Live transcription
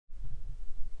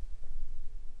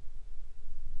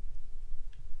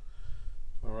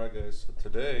Alright guys, so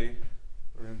today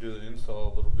we're going to do the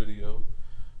install little video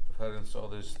of how to install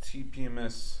this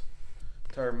Tpms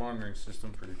tire monitoring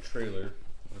system for your trailer.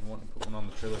 I've been wanting to put one on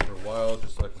the trailer for a while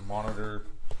just so I can monitor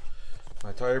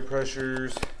my tire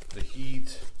pressures, the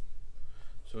heat.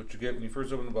 So what you get when you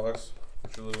first open the box,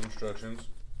 with your little instructions,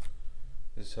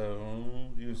 is how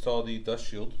you install the dust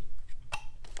shield.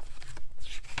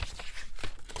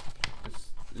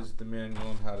 This is the manual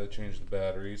on how to change the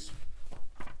batteries.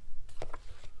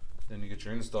 Then you get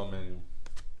your install manual.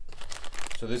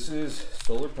 So this is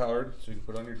solar powered, so you can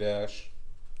put it on your dash.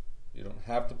 You don't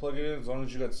have to plug it in, as long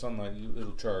as you got sunlight,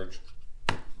 it'll charge.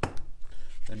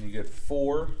 Then you get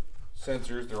 4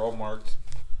 sensors, they're all marked.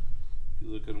 If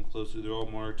you look at them closely, they're all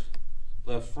marked.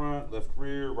 Left front, left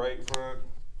rear, right front,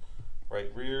 right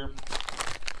rear.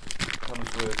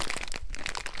 Comes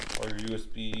with all your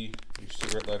USB, your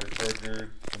cigarette lighter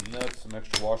charger, some nuts, some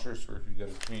extra washers for if you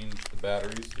got to change the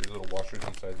batteries. There's little washers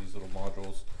inside these little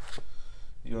modules.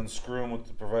 You unscrew them with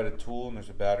the provided tool, and there's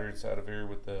a battery inside of here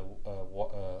with the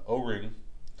O-ring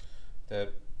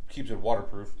that keeps it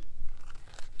waterproof.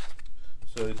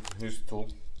 So here's the tool.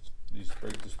 You just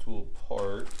break this tool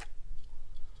apart.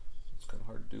 It's kind of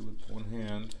hard to do with one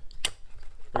hand.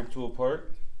 Break the tool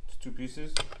apart. It's 2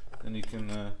 pieces. Then you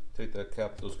can take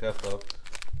that those caps off.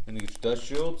 And you get your dust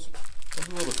shields. There's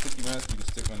a little sticky mat you can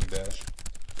stick on your dash.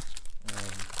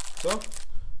 So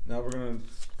now we're going to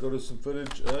go to some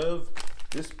footage of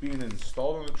this being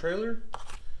installed on the trailer,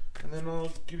 and then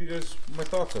I'll give you guys my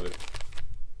thoughts of it.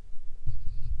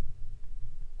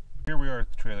 Here we are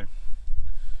at the trailer.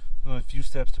 Only a few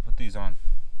steps to put these on.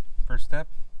 First step,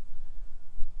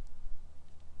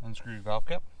 unscrew your valve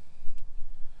cap.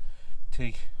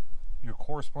 Take your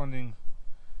corresponding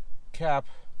cap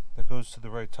that goes to the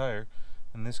right tire.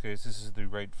 In this case, this is the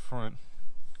right front.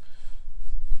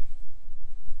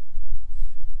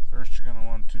 First, you're going to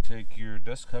want to take your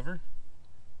dust cover,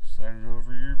 slide it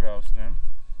over your valve stem,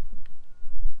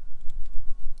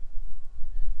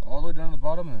 all the way down to the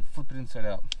bottom, and then flip it inside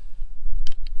out.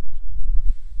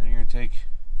 Then you're going to take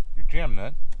your jam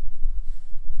nut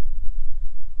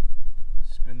and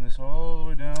spin this all the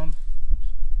way down.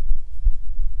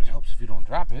 It helps if you don't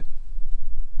drop it.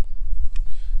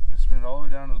 Spin it all the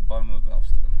way down to the bottom of the valve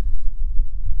stem.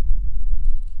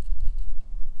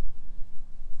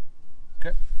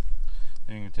 Okay.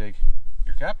 Then you're going to take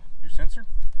your cap, your sensor,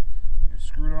 you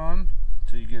screw it on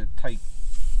until you get it tight.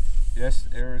 Yes,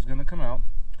 air is going to come out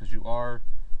because you are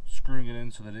screwing it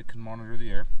in so that it can monitor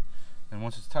the air. And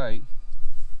once it's tight,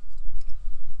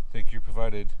 take your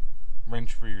provided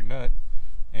wrench for your nut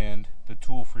and the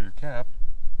tool for your cap.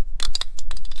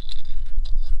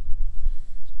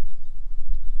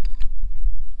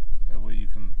 That way you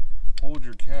can hold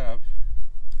your cap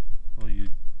while you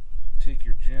take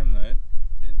your jam nut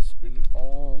and spin it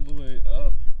all the way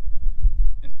up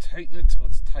and tighten it till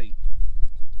it's tight.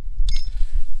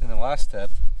 And the last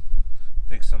step,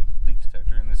 take some leak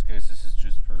detector. In this case, this is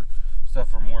just for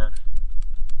stuff from work.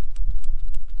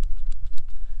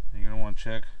 And you're going to want to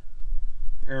check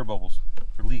for air bubbles,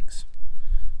 for leaks.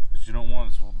 Because you don't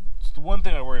want this. It's the one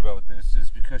thing I worry about with this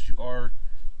is because you are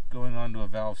going onto a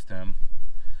valve stem,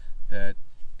 that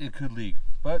it could leak.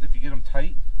 But if you get them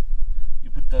tight, you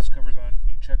put dust covers on,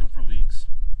 you check them for leaks,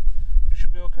 you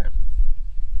should be okay.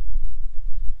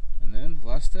 And then the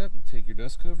last step, take your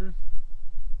dust cover,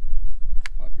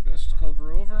 pop your dust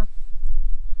cover over,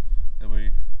 that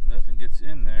way nothing gets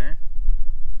in there,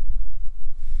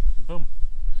 and boom,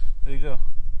 there you go.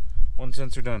 1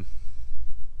 sensor done.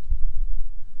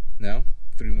 Now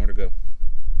 3 more to go.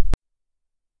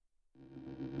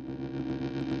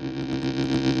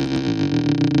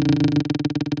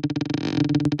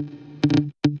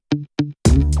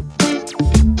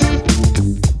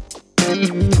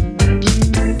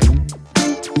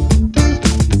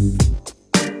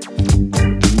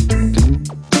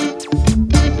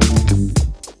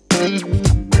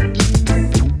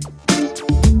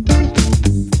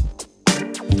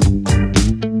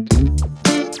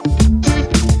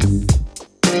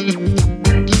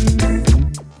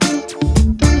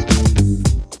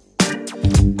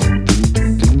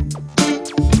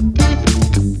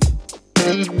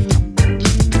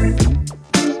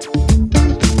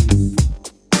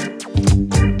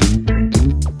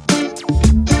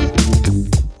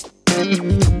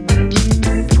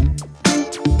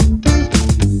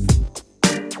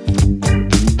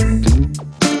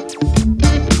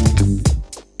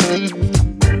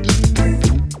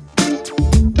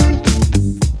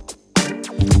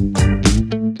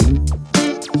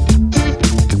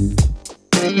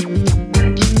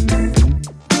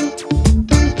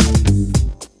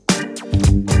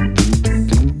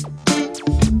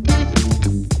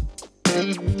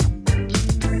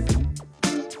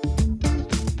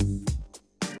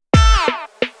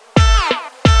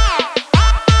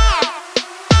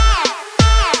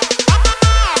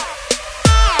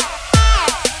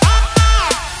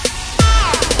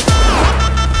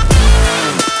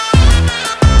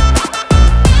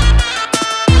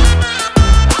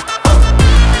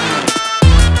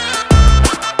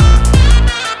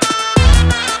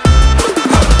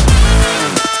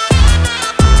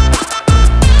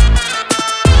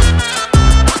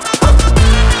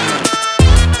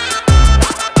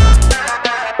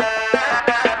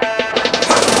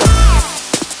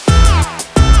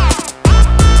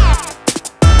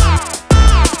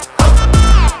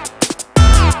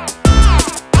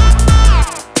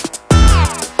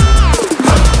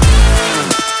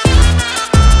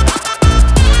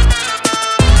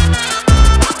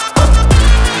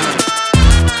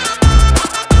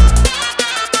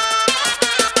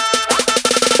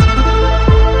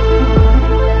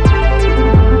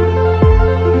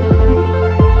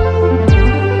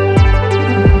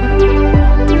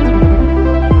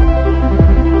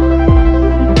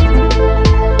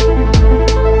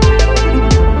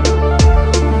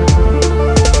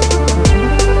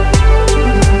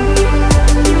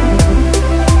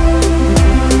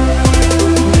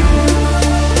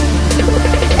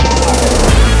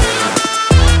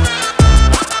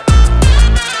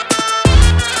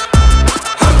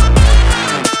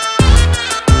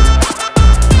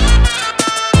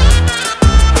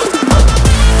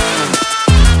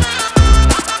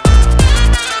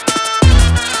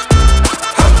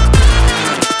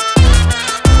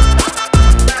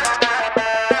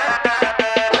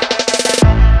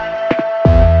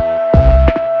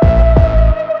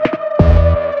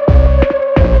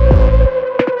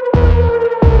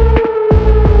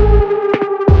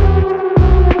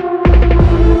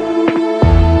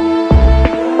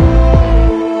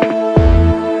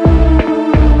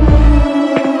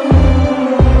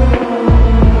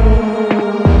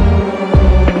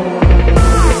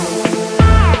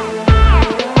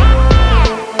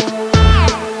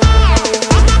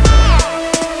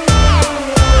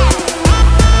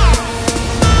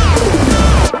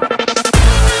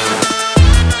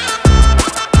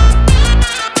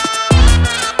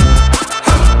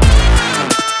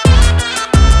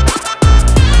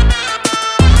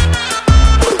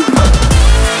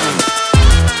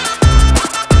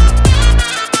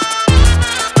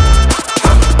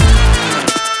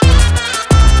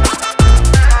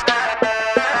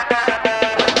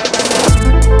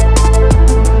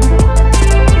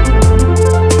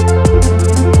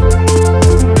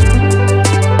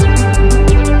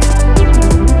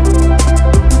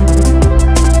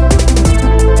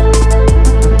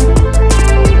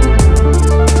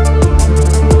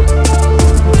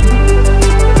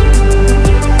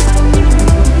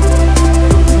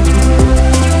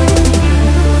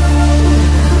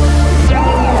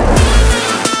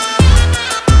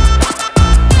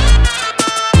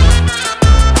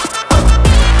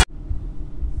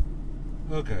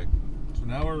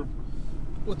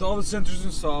 all the sensors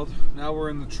installed. Now we're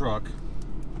in the truck.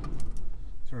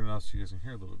 Turn it off so you guys can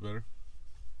hear a little bit better.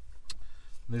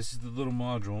 This is the little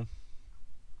module.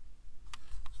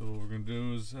 So what we're going to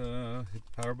do is hit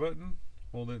the power button,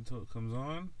 hold it until it comes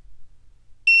on.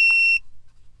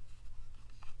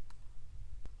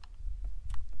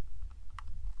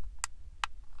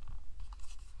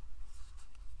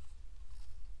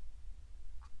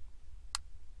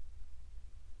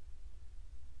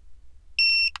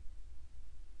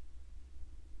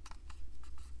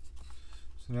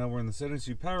 So now we're in the settings.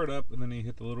 You power it up and then you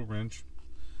hit the little wrench.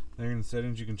 Now you're in the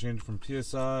settings. You can change it from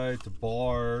PSI to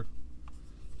bar.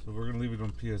 So we're going to leave it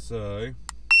on PSI.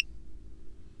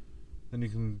 Then you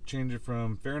can change it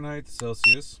from Fahrenheit to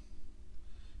Celsius.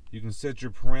 You can set your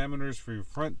parameters for your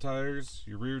front tires,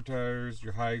 your rear tires,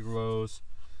 your high lows.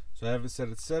 So I have it set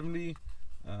at 70.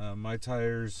 My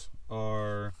tires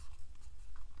are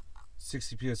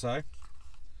 60 PSI.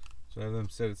 So I have them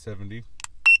set at 70.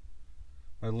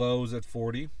 My lows at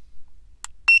 40.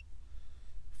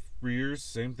 Rears,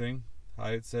 same thing.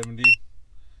 High at 70.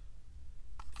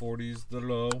 40's the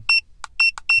low. Let's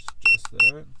adjust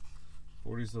that.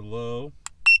 40's the low.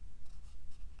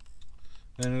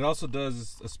 And it also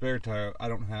does a spare tire. I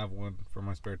don't have one for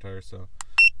my spare tire, so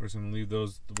we're just going to leave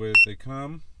those the way that they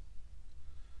come.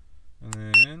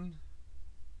 And then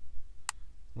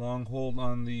long hold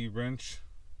on the wrench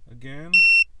again.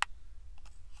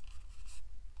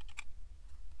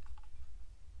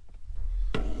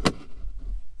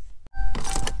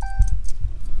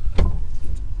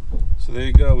 So there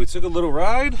you go. We took a little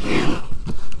ride, and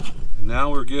now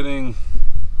we're getting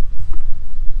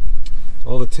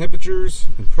all the temperatures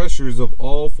and pressures of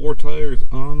all 4 tires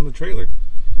on the trailer.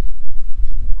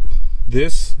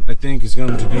 This, I think, is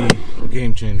going to be a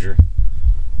game changer.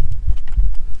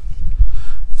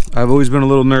 I've always been a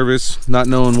little nervous not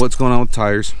knowing what's going on with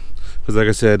tires, because like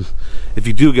I said, if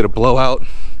you do get a blowout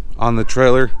on the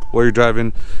trailer while you're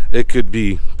driving, it could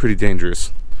be pretty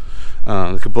dangerous.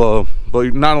 It could blow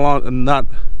not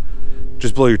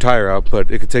just blow your tire out,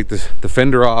 but it could take the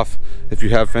fender off if you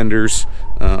have fenders.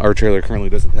 Our trailer currently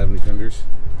doesn't have any fenders.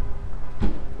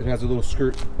 It has a little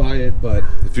skirt by it, but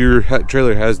if your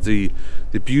trailer has the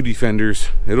beauty fenders,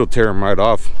 it'll tear them right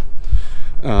off.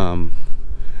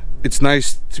 It's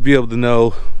nice to be able to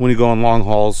know when you go on long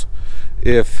hauls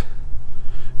if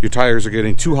your tires are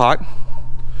getting too hot,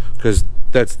 because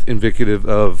that's indicative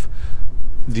of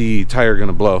the tire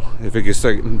gonna blow if it gets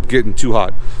getting too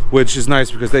hot, which is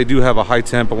nice because they do have a high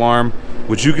temp alarm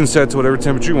which you can set to whatever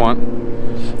temperature you want.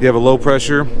 You have a low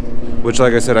pressure, which,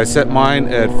 like I said, I set mine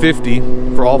at 50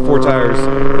 for all 4 tires.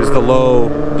 Is the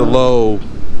low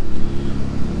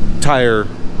tire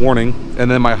warning,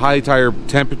 and then my high tire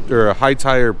high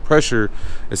tire pressure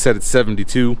is set at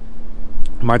 72.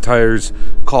 My tires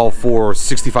call for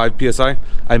 65 psi.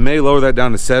 I may lower that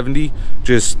down to 70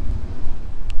 just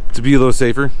to be a little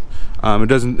safer. It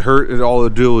doesn't hurt. All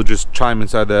it'll do will just chime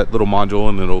inside that little module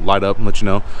and it'll light up and let you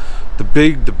know.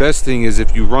 The best thing is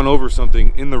if you run over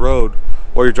something in the road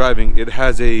while you're driving, it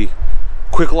has a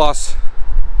quick loss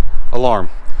alarm.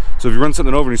 So if you run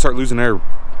something over and you start losing air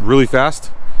really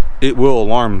fast, it will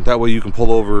alarm. That way you can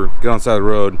pull over, get on the side of the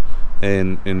road,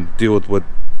 and deal with what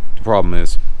the problem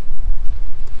is.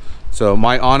 So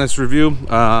my honest review,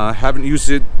 haven't used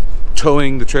it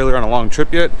towing the trailer on a long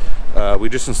trip yet. We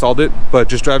just installed it, but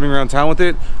just driving around town with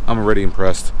it, I'm already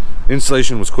impressed.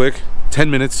 Installation was quick, 10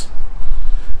 minutes.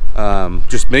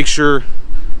 Just make sure,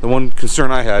 the one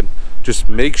concern I had, just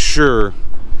make sure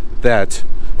that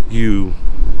you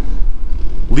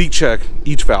leak check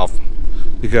each valve,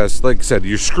 because like I said,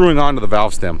 you're screwing onto the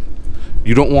valve stem.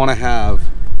 You don't want to have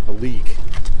a leak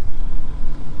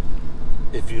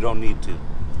if you don't need to.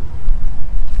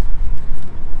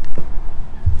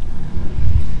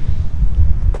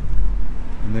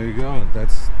 And there you go.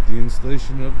 That's the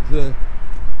installation of the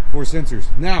 4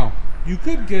 sensors. Now, you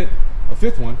could get a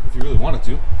 5th one if you really wanted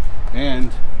to,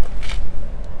 and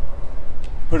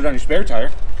put it on your spare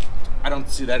tire. I don't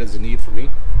see that as a need for me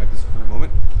at this current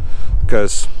moment,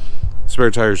 because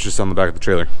spare tire is just on the back of the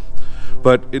trailer.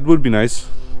 But it would be nice.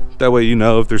 That way you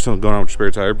know if there's something going on with your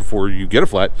spare tire before you get a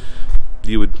flat,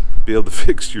 you would be able to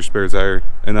fix your spare tire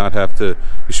and not have to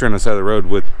be stranded on the side of the road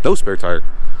with no spare tire.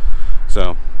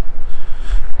 So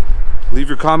leave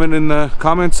your comment in the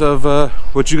comments of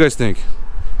what you guys think.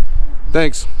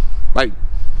 Thanks. Bye.